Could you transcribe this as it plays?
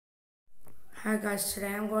Hi guys,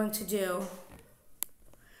 today I'm going to do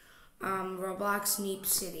Roblox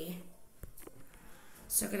Meepcity.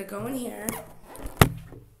 So I'm going to go in here.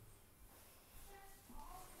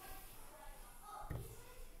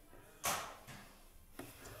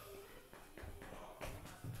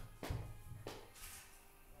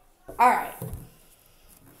 Alright.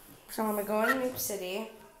 So I'm going to go in Meepcity.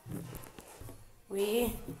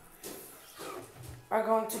 We are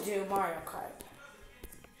going to do Mario Kart.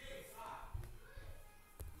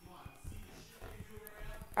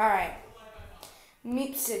 Alright.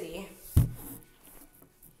 Meepcity.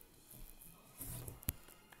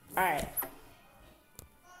 Alright.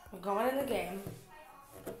 We're going in the game.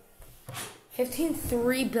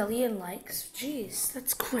 3 billion likes. Jeez,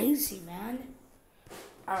 that's crazy, man.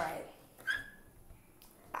 Alright.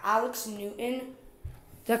 Alex Newton,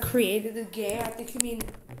 that created the game. I think you mean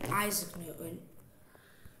Isaac Newton.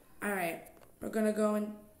 Alright. We're gonna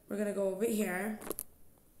go over here.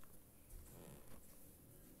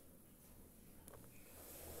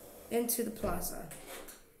 Into the plaza.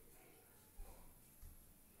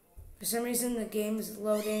 For some reason the game is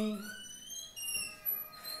loading.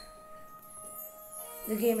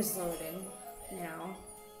 The game is loading now.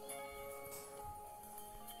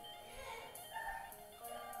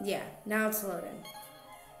 Yeah, now it's loading.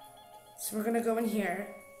 So we're gonna go in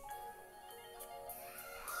here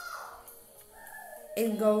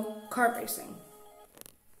and go kart racing.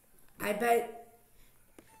 I bet.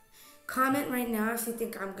 Comment right now if you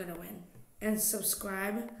think I'm gonna win. And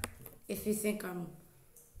subscribe if you think I'm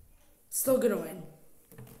still gonna win.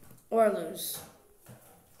 Or lose.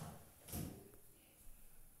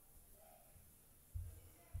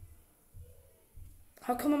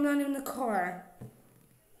 How come I'm not in the car?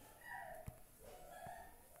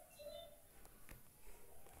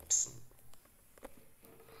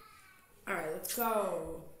 Alright, let's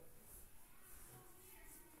go.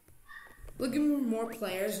 Look at more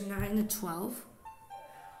players, 9 to 12.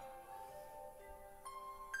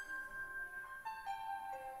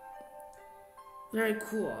 Very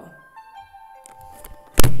cool.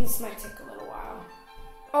 This might take a little while.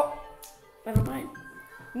 Oh, never mind.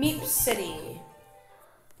 Meepcity.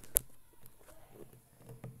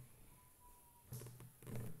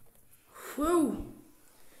 Whew.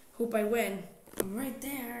 Hope I win. I'm right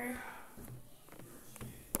there.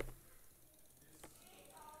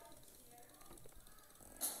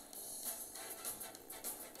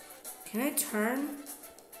 Can I turn?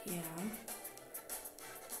 Yeah.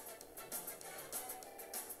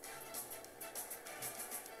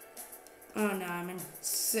 Oh no, I'm in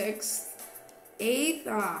 6th. 8th?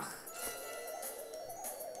 Ah.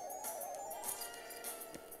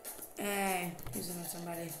 Hey, he's in with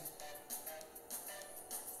somebody.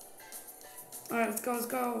 Alright, let's go, let's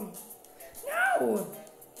go. No!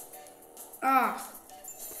 Ah.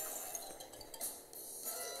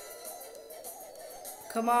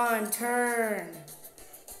 Come on, turn.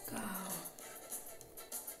 Go.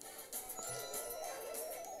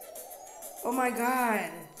 Oh my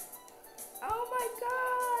god. Oh my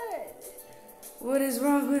god. What is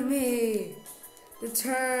wrong with me? The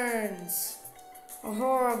turns are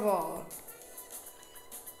horrible.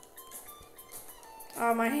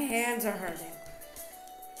 Oh, my hands are hurting.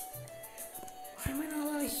 Why am I not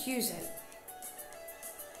allowed to use it?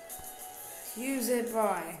 Use it,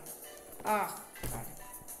 boy. Oh, god.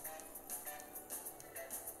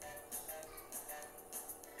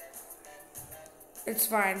 It's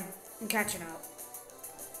fine. I'm catching up.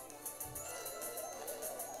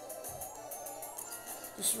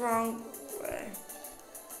 Just wrong way.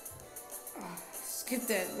 Oh, skip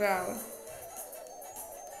that route.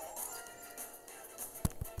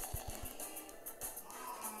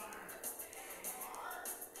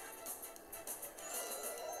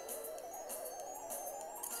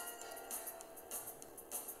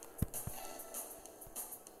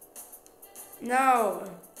 No.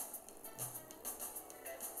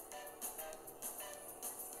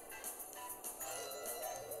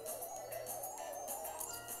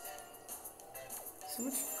 So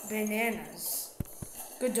much bananas.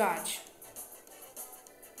 Good dodge.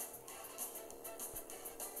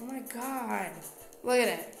 Oh my god. Look at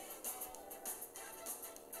it.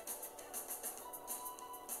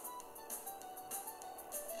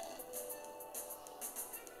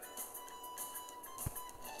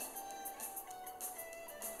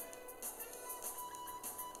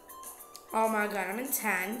 Oh my god, I'm in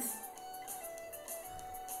 10th.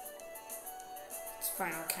 It's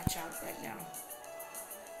fine, I'll catch up right now.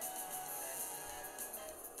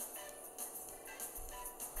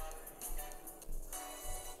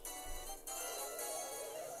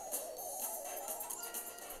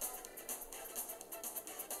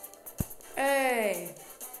 Hey.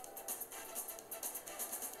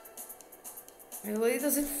 It really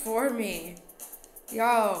does it for me.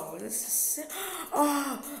 Yo, this is sick.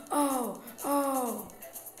 Oh.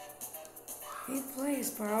 He plays,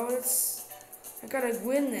 bro. I gotta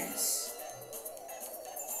win this.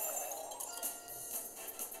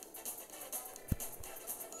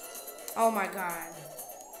 Oh my god.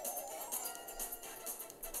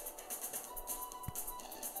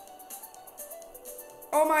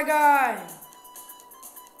 Oh my god.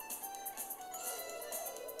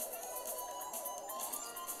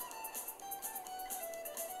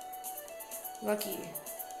 Lucky.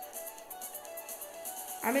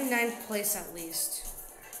 I'm in 9th place at least.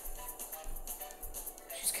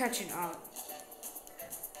 She's catching up.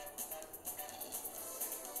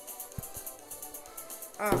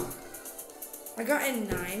 Oh. I got in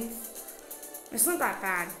 9th. It's not that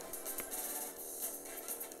bad.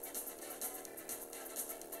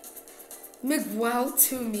 Miguel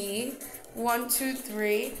to me. 1, 2,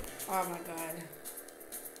 3. Oh my god.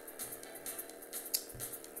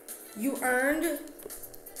 You earned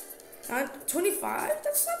 25?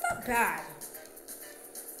 That's not that bad.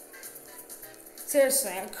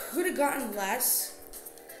 Seriously, I could have gotten less.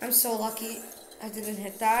 I'm so lucky I didn't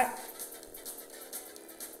hit that.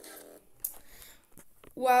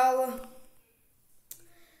 Well,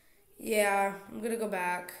 yeah, I'm gonna go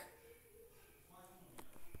back.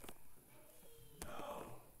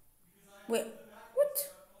 Wait, what?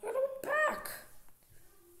 I gotta go back.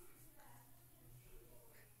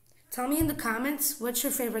 Tell me in the comments what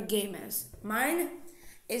your favorite game is. Mine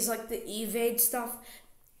is like the evade stuff.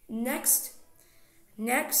 Next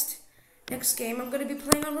game I'm gonna be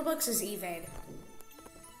playing on Roblox is evade.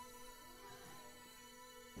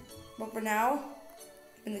 But for now,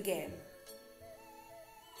 in the game.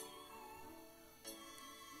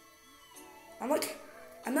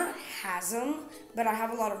 I'm not Hasm, but I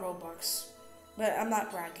have a lot of Robux. But I'm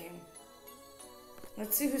not bragging.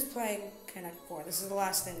 Let's see who's playing Connect 4. This is the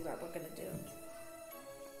last thing that we're gonna do.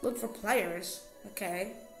 Look for players.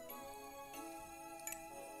 Okay.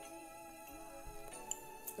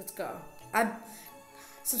 Let's go.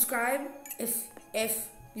 Subscribe if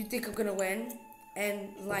you think I'm gonna win,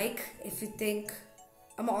 and like if you think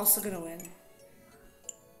I'm also gonna win.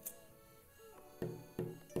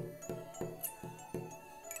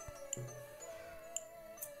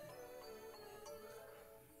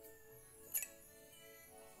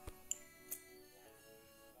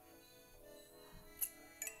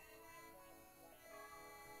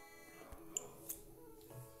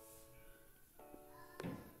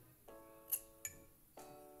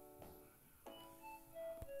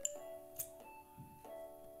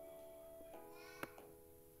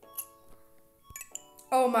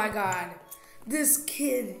 Oh my god. This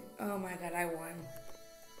kid. Oh my god, I won.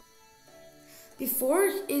 Before,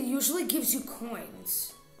 it usually gives you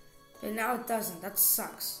coins. But now it doesn't. That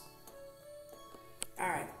sucks.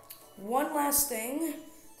 Alright. One last thing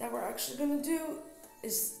that we're actually going to do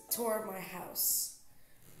is tour my house.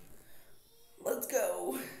 Let's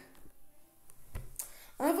go.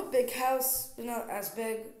 I have a big house, but not as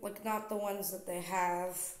big. Like, not the ones that they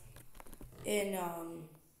have in,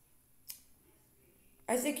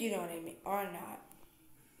 I think you know what I mean, or not.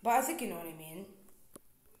 But I think you know what I mean.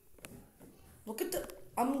 Look at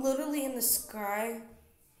I'm literally in the sky.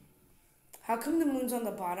 How come the moon's on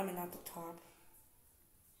the bottom and not the top?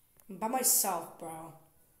 I'm by myself, bro.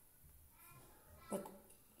 Like,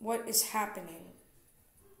 what is happening?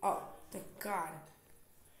 Oh, thank God.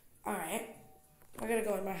 Alright. I gotta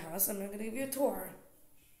go in my house. I'm gonna give you a tour.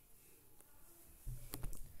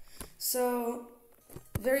 So,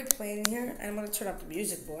 very plain here, and I'm gonna turn up the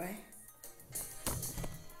music, boy.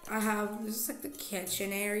 This is like the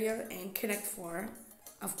kitchen area and Connect 4,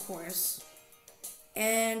 of course.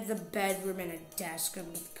 And the bedroom and a desk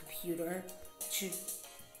and a computer that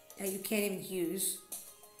you can't even use.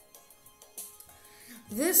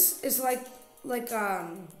 This is like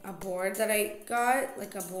a board that I got,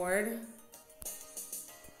 like a board.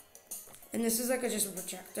 And this is like just a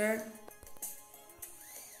projector.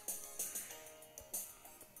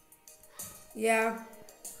 Yeah.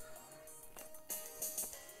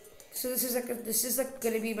 So this is like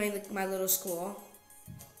gonna be my little school.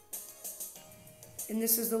 And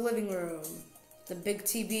this is the living room, the big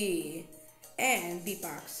TV, and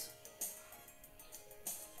beatbox.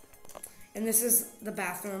 And this is the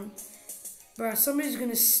bathroom. Bro, somebody's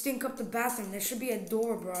gonna stink up the bathroom. There should be a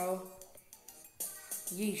door, bro.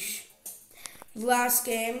 Yeesh. Last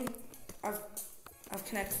game of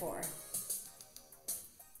Connect 4.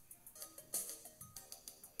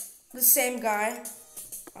 The same guy.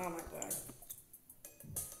 Oh my God.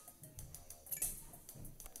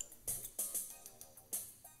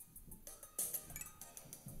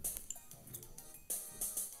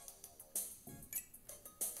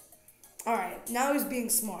 Now he's being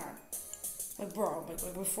smart. Like, bro,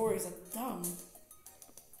 like before he's like dumb.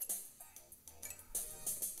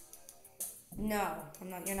 No, I'm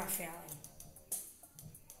not. You're not failing.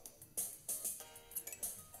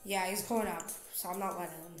 Yeah, he's going up, so I'm not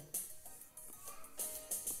letting him.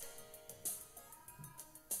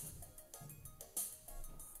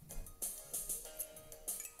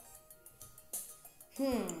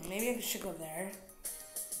 Maybe I should go there.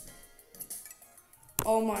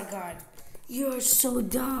 Oh my god. You're so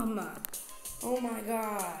dumb. Oh my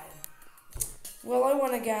god. Well, I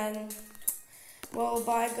won again. Well,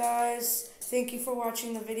 bye guys. Thank you for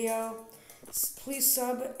watching the video. Please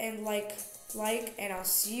sub and like, and I'll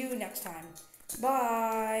see you next time.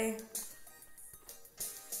 Bye.